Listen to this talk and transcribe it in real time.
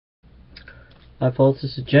Hi folks,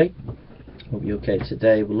 this is Jay. Hope you're okay.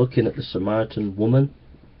 Today we're looking at the Samaritan woman,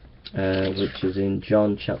 which is in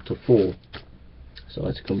John chapter 4. So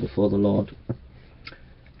let's come before the Lord.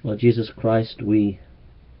 Lord Jesus Christ, we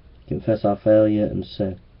confess our failure and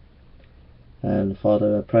sin. And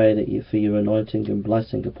Father, I pray that you, for your anointing and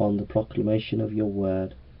blessing upon the proclamation of your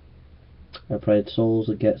word. I pray that souls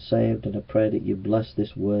will get saved, and I pray that you bless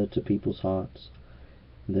this word to people's hearts.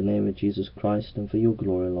 In the name of Jesus Christ and for your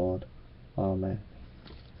glory, Lord. Amen.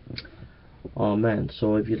 Amen.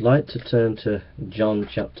 So if you'd like to turn to John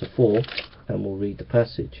chapter 4, and we'll read the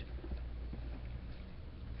passage.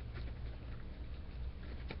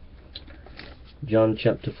 John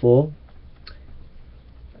chapter 4,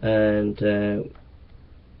 and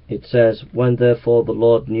it says, When therefore the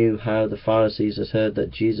Lord knew how the Pharisees had heard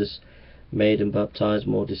that Jesus made and baptized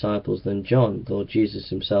more disciples than John, though Jesus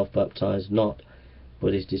himself baptized not,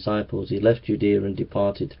 but his disciples, he left Judea and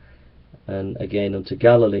departed and again unto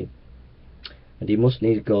Galilee, and he must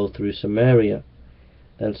needs go through Samaria.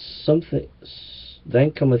 Then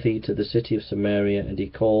cometh he to the city of Samaria, and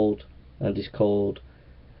is called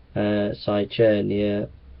Sychar, near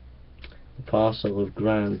the parcel of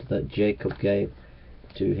ground that Jacob gave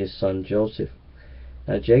to his son Joseph.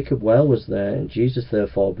 Now Jacob well was there, and Jesus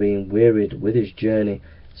therefore, being wearied with his journey,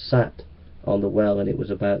 sat on the well, and it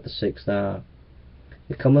was about the 6th hour.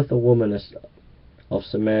 There cometh a woman of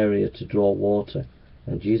Samaria to draw water,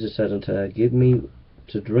 and Jesus said unto her, Give me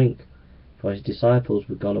to drink, for his disciples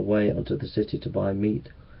were gone away unto the city to buy meat.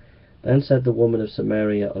 Then said the woman of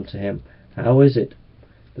Samaria unto him, How is it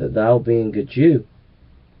that thou, being a Jew,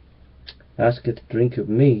 askest drink of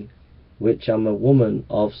me, which am a woman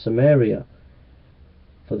of Samaria?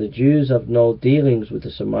 For the Jews have no dealings with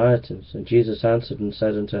the Samaritans. And Jesus answered and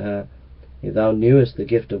said unto her, If thou knewest the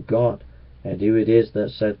gift of God, and who it is that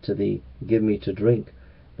said to thee, Give me to drink,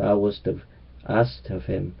 thou wouldst have asked of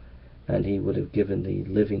him, and he would have given thee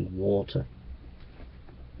living water.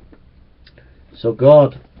 So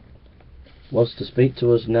God wants to speak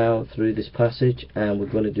to us now through this passage, and we're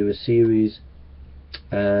going to do a series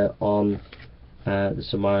on the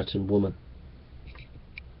Samaritan woman.